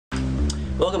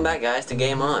Welcome back, guys, to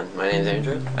Game On. My name's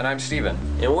Andrew. And I'm Steven.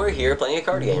 And we're here playing a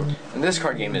card game. And this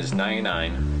card game is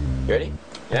 99. You ready?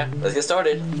 Yeah. Let's get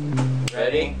started.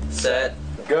 Ready, set,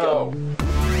 go!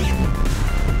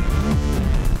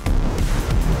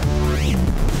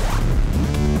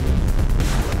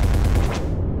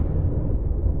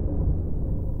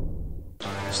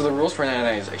 So the rules for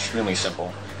 99 is extremely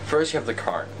simple. First, you have the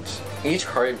cards. Each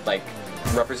card,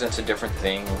 represents a different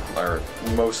thing, or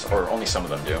only some of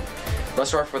them do.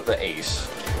 Let's start off with the ace.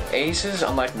 Aces,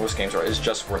 unlike most games, is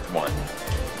just worth 1.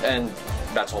 And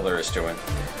that's all there is to it.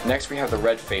 Next, we have the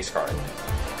red face card.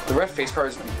 The red face card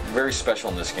is very special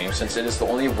in this game since it is the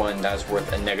only one that is worth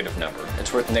a negative number.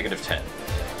 It's worth -10.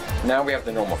 Now we have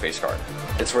the normal face card.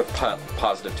 It's worth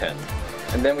positive 10.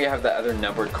 And then we have the other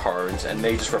numbered cards, and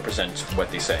they just represent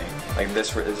what they say. Like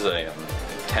this is a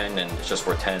 10 and it's just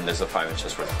worth 10, there's a 5 and it's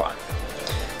just worth 5.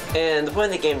 And the point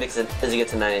of the game is to get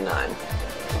to 99.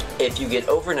 If you get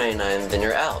over 99, then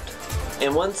you're out.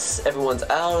 And once everyone's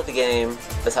out of the game,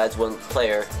 besides one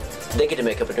player, they get to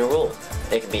make up a new rule.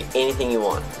 It can be anything you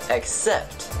want,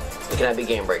 except it cannot be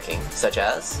game breaking, such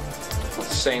as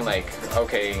saying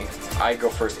okay, I go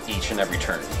first each and every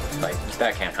turn.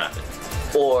 That can't happen.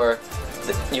 Or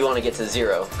you want to get to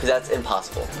 0, because that's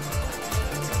impossible.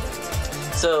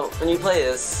 So when you play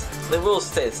this, the rules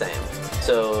stay the same.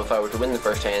 So if I were to win the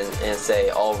first hand and say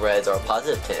all reds are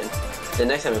positive 10, the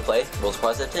next time we play, rules are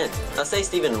positive 10. Now say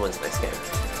Steven wins the next game.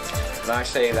 And I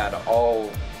say that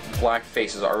all black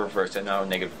faces are reversed and now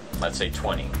negative, let's say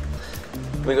 20.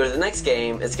 When we go to the next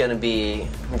game, it's going to be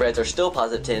reds are still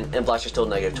positive 10 and blacks are still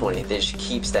negative 20. They just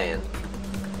keep staying.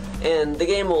 And the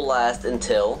game will last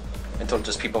until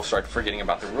just people start forgetting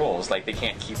about the rules. They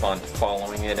can't keep on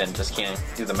following it and just can't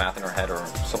do the math in their head or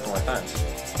something like that.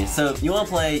 So you want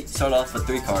to start off with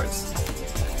 3 cards.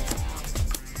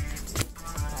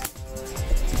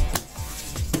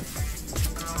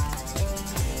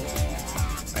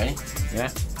 Ready? Yeah.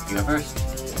 You go first.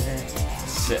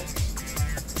 6.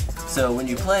 So when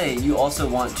you play, you also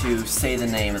want to say the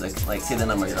name of the, say the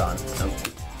number you're on. So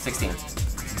 16.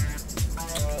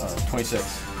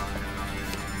 26.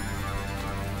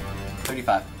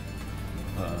 35.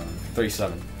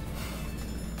 37.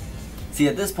 See,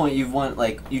 at this point, you've won,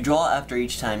 you draw after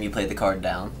each time you play the card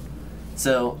down.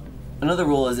 So, another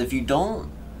rule is if you don't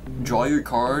draw your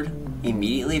card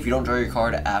immediately, if you don't draw your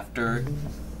card after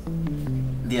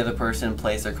the other person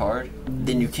plays their card,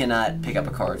 then you cannot pick up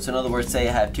a card. So in other words, say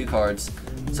I have 2 cards,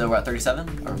 so we're at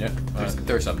 37? Or yeah,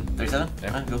 37. 37? Yeah.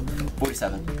 Alright, go.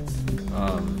 47.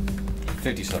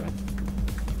 57.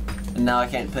 And now I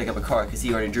can't pick up a card because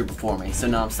he already drew before me, so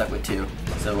now I'm stuck with 2.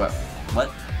 So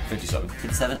what? 57.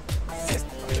 57?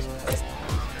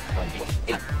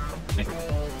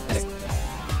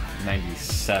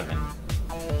 97.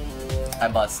 I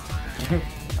bust.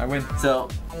 I win. So,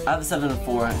 I have a 7 and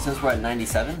 4, and since we're at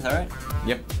 97, is that right?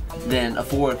 Yep. Then a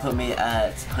 4 would put me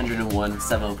at 101,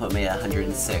 7 would put me at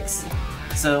 106.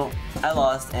 So, I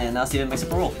lost, and now Steven makes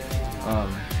up a rule.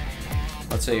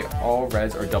 Let's say all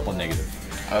reds are double negative.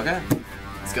 Okay.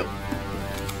 Let's go.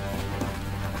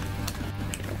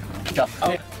 Go.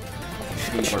 Oh.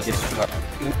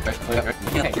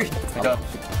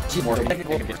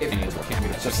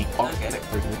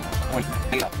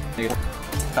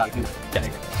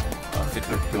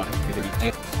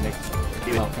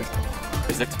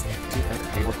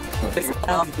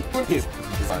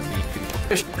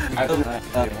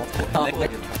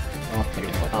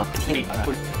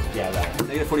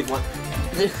 Negative 41.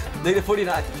 Negative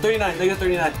 49. 39. Negative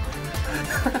 39.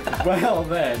 Well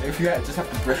then, if you just have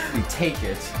to briskly take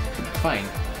it, fine.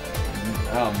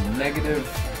 Negative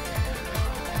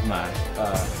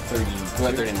 30. We're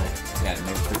at 39. Yeah,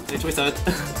 negative 27.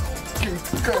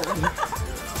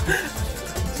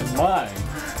 It's mine.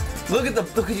 Look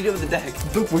what you did with the deck.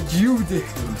 Look what you did.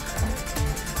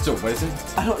 So what is it?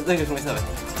 I don't think it's 27.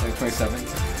 Negative 27.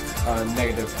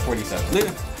 Negative 47.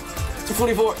 Negative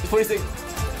 44. 46.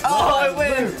 Oh, I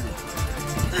win!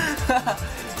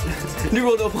 New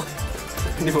rule, no apply.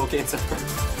 New rule, can't suffer.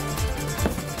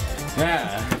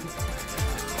 Yeah.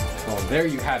 Well, there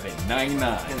you have it,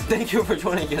 99. And thank you for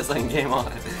joining us on Game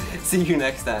On. See you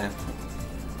next time.